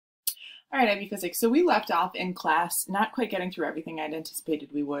All right, IB Physics. So we left off in class, not quite getting through everything I'd anticipated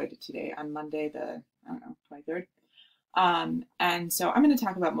we would today on Monday, the, 23rd. And so I'm going to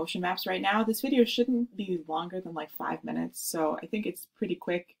talk about motion maps right now. This video shouldn't be longer than like 5 minutes, so I think it's pretty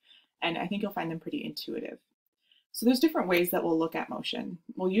quick, and I think you'll find them pretty intuitive. So there's different ways that we'll look at motion.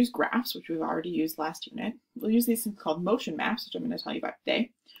 We'll use graphs, which we've already used last unit. We'll use these things called motion maps, which I'm going to tell you about today.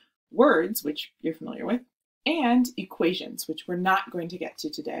 Words, which you're familiar with, and equations, which we're not going to get to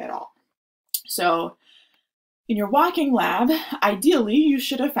today at all. So in your walking lab, ideally, you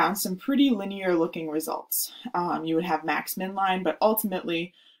should have found some pretty linear looking results. You would have max min line, but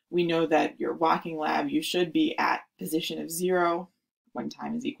ultimately we know that your walking lab, you should be at position of 0 when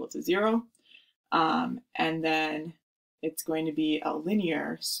time is equal to 0. And then it's going to be a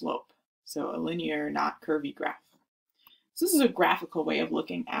linear slope. So a linear, not curvy graph. So this is a graphical way of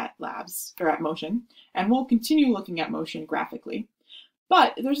looking at labs, or at motion, and we'll continue looking at motion graphically.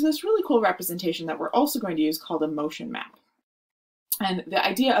 But there's this really cool representation that we're also going to use called a motion map. And the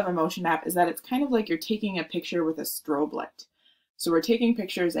idea of a motion map is that it's kind of like you're taking a picture with a strobe light. So we're taking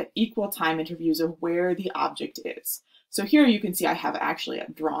pictures at equal time intervals of where the object is. So here you can see I have actually a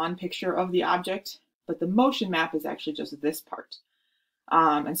drawn picture of the object, but the motion map is actually just this part.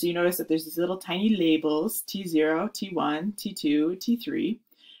 And so you notice that there's these little tiny labels, T0, T1, T2, T3.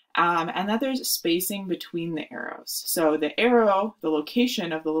 And that there's spacing between the arrows. So the arrow, the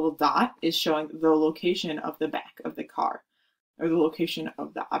location of the little dot, is showing the location of the back of the car, or the location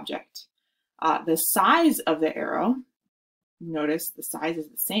of the object. The size of the arrow, notice the size is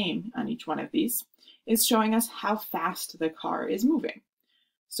the same on each one of these, is showing us how fast the car is moving.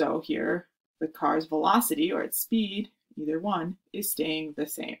 So here, the car's velocity, or its speed, either one, is staying the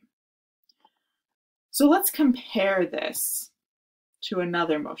same. So let's compare this to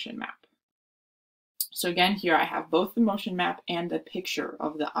another motion map. So again, here I have both the motion map and a picture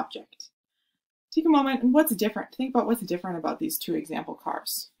of the object. Take a moment and what's different? Think about what's different about these two example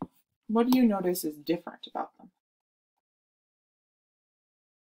cars. What do you notice is different about them?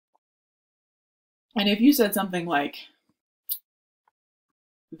 And if you said something like,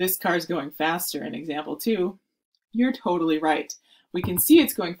 this car is going faster in example 2, you're totally right. We can see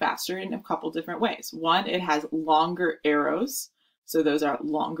it's going faster in a couple different ways. One, it has longer arrows. So those are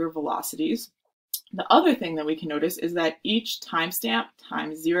longer velocities. The other thing that we can notice is that each timestamp,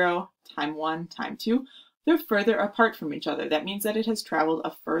 time 0, time 1, time 2, they're further apart from each other. That means that it has traveled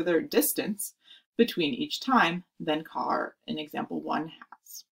a further distance between each time than car in example 1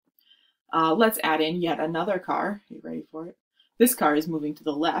 has. Let's add in yet another car. Are you ready for it? This car is moving to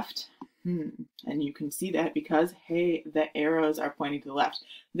the left. And you can see that because, hey, the arrows are pointing to the left.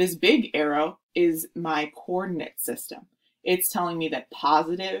 This big arrow is my coordinate system. It's telling me that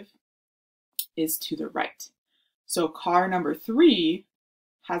positive is to the right. So car number 3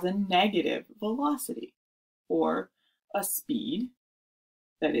 has a negative velocity, or a speed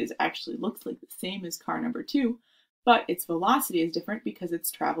that is actually looks like the same as car number 2, but its velocity is different because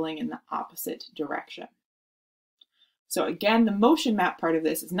it's traveling in the opposite direction. So again, the motion map part of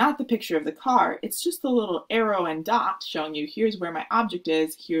this is not the picture of the car, it's just the little arrow and dot showing you here's where my object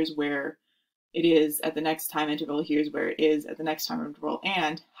is, here's where it is at the next time interval, here's where it is at the next time interval,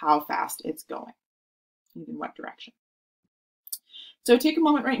 and how fast it's going, and in what direction. So take a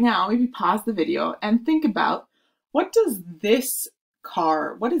moment right now, maybe pause the video, and think about what is this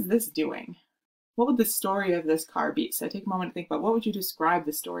doing? What would the story of this car be? So take a moment to think about what would you describe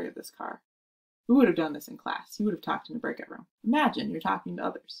the story of this car? Who would have done this in class? Who would have talked in the breakout room? Imagine you're talking to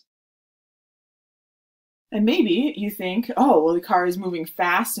others. And maybe you think, oh, well, the car is moving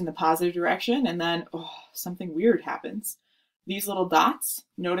fast in the positive direction, and then, oh, something weird happens. These little dots,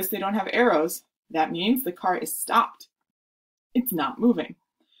 notice they don't have arrows. That means the car is stopped. It's not moving.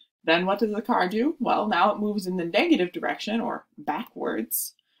 Then what does the car do? Well, now it moves in the negative direction, or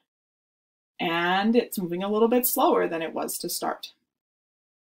backwards, and it's moving a little bit slower than it was to start.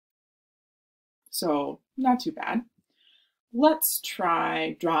 So, not too bad. Let's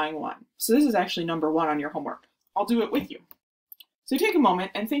try drawing 1. So this is actually number 1 on your homework. I'll do it with you. So take a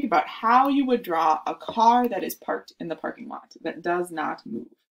moment and think about how you would draw a car that is parked in the parking lot, that does not move.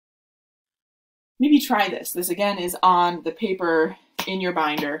 Maybe try this. This again is on the paper in your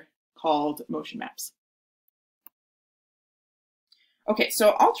binder called motion maps. Okay,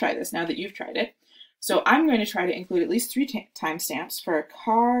 so I'll try this now that you've tried it. So I'm going to try to include at least 3 timestamps for a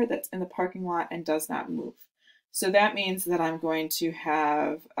car that's in the parking lot and does not move. So that means that I'm going to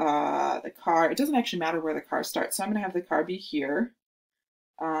have the car, it doesn't actually matter where the car starts. So I'm going to have the car be here.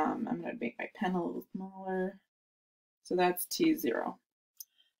 I'm going to make my pen a little smaller. So that's T0.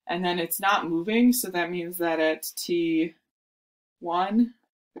 And then it's not moving, so that means that at T1,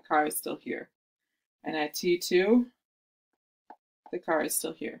 the car is still here. And at T2, the car is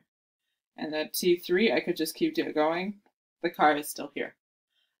still here. And at T3, I could just keep it going. The car is still here.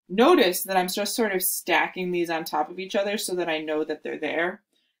 Notice that I'm just sort of stacking these on top of each other so that I know that they're there.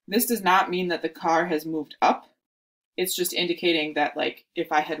 This does not mean that the car has moved up. It's just indicating that, like,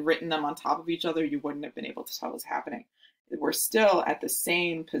 if I had written them on top of each other, you wouldn't have been able to tell what's happening. We're still at the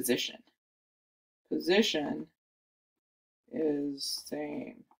same position. Position is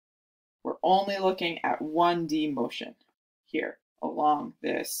same. We're only looking at 1D motion here along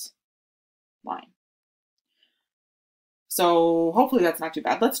this line. So hopefully that's not too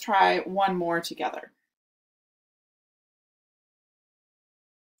bad. Let's try one more together.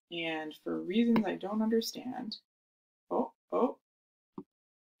 And for reasons I don't understand,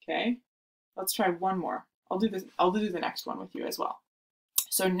 okay, let's try one more. I'll do the next one with you as well.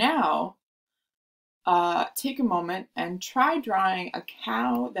 So now, take a moment and try drawing a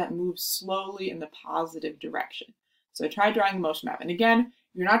cow that moves slowly in the positive direction. So try drawing the motion map. And again,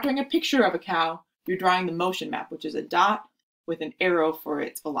 you're not drawing a picture of a cow, you're drawing the motion map, which is a dot with an arrow for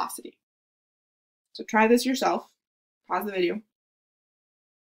its velocity. So try this yourself. Pause the video.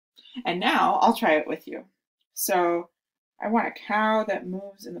 And now I'll try it with you. So I want a cow that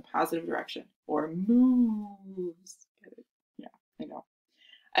moves in the positive direction, or moves. Yeah, I know.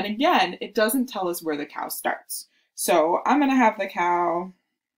 And again, it doesn't tell us where the cow starts. So I'm going to have the cow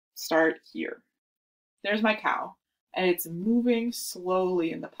start here. There's my cow, and it's moving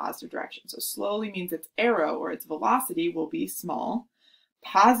slowly in the positive direction. So slowly means its arrow, or its velocity, will be small.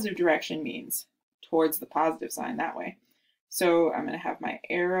 Positive direction means towards the positive sign that way. So I'm going to have my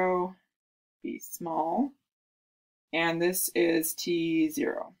arrow be small, and this is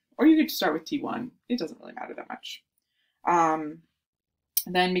T0. Or you could start with T1. It doesn't really matter that much.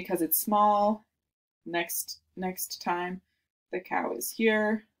 Then because it's small, next time the cow is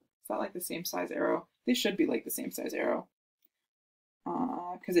here. Is that like the same size arrow? They should be like the same size arrow.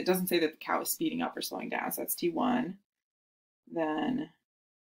 Because it doesn't say that the cow is speeding up or slowing down. So that's T1. Then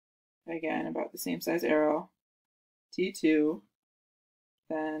again, about the same size arrow. T2.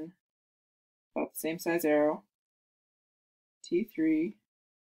 Then about the same size arrow. T3.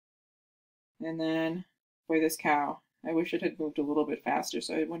 And then, boy, this cow. I wish it had moved a little bit faster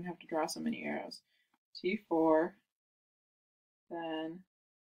so I wouldn't have to draw so many arrows. T4, then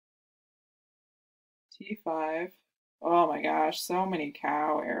T5. Oh my gosh, so many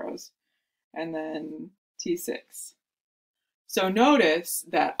cow arrows. And then T6. So notice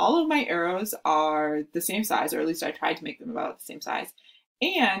that all of my arrows are the same size, or at least I tried to make them about the same size.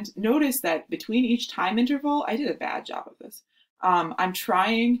 And notice that between each time interval, I did a bad job of this. I'm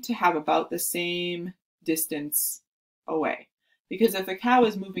trying to have about the same distance away. Because if the cow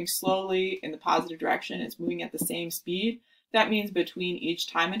is moving slowly in the positive direction, it's moving at the same speed, that means between each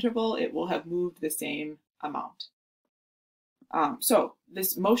time interval, it will have moved the same amount. So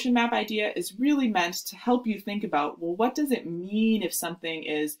this motion map idea is really meant to help you think about, well, what does it mean if something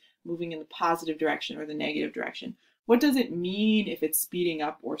is moving in the positive direction or the negative direction? What does it mean if it's speeding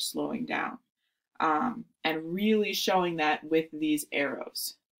up or slowing down? And really showing that with these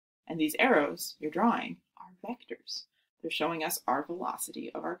arrows. And these arrows you're drawing are vectors. They're showing us our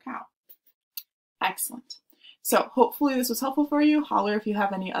velocity of our cow. Excellent. So hopefully this was helpful for you. Holler if you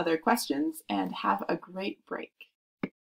have any other questions, and have a great break.